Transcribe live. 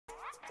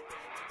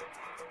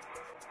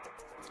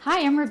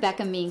Hi, I'm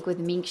Rebecca Mink with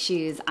Mink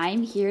Shoes.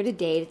 I'm here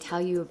today to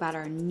tell you about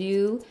our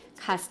new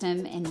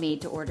custom and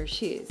made-to-order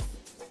shoes.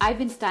 I've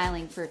been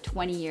styling for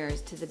 20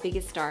 years to the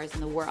biggest stars in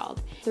the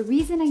world. The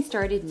reason I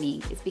started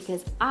Mink is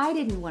because I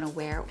didn't want to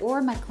wear,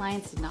 or my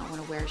clients did not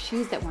want to wear,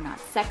 shoes that were not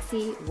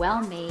sexy,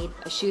 well-made,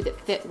 a shoe that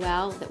fit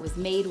well, that was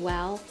made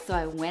well. So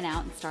I went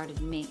out and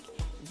started Mink,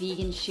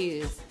 vegan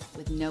shoes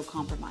with no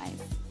compromise.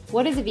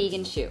 What is a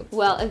vegan shoe?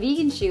 Well, a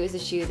vegan shoe is a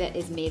shoe that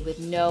is made with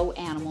no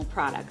animal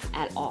products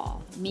at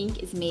all.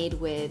 Mink is made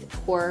with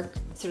pork,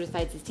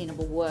 certified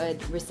sustainable wood,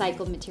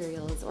 recycled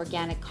materials,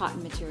 organic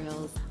cotton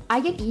materials. I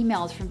get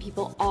emails from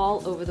people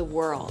all over the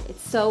world.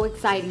 It's so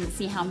exciting to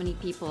see how many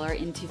people are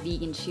into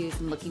vegan shoes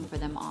and looking for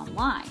them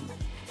online.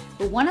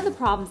 But one of the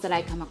problems that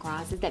I come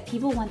across is that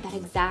people want that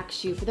exact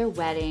shoe for their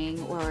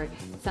wedding or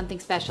something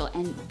special,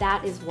 and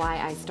that is why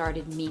I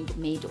started Mink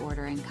Made to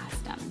Order and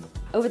Custom.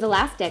 Over the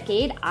last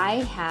decade, I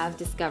have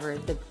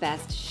discovered the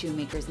best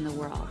shoemakers in the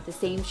world. The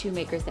same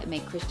shoemakers that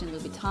make Christian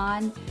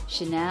Louboutin,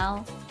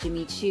 Chanel,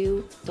 Jimmy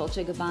Choo,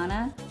 Dolce &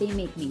 Gabbana, they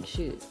make Mink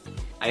shoes.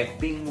 I've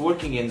been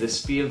working in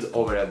this field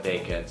over a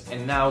decade,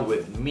 and now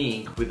with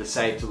Mink we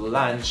decided to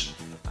launch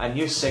a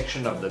new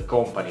section of the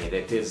company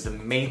that is the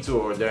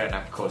made-to-order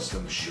and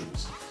custom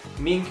shoes.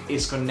 Mink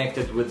is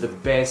connected with the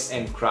best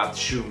and craft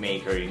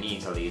shoemaker in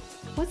Italy.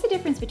 What's the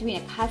difference between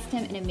a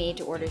custom and a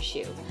made-to-order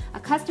shoe? A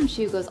custom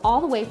shoe goes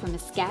all the way from a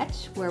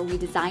sketch, where we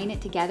design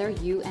it together,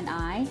 you and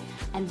I,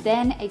 and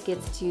then it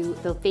gets to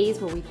the phase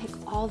where we pick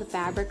all the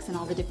fabrics and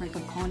all the different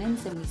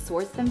components and we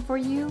source them for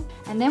you,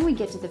 and then we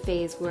get to the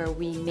phase where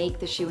we make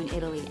the shoe in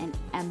Italy, and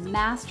a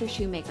master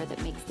shoemaker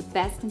that makes the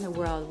best in the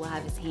world will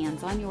have his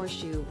hands on your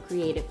shoe,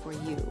 create it for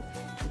you,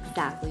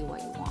 exactly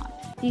what you want.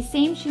 These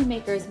same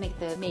shoemakers make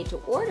the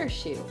made-to-order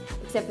shoe,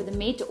 except for the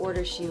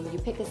made-to-order shoe, you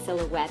pick a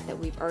silhouette that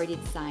we've already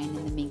designed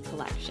in the Mink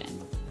collection.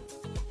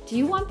 Do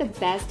you want the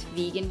best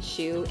vegan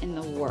shoe in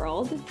the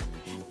world?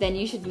 Then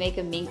you should make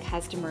a Mink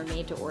customer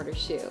made-to-order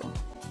shoe.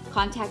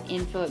 Contact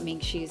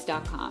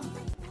info@minkshoes.com.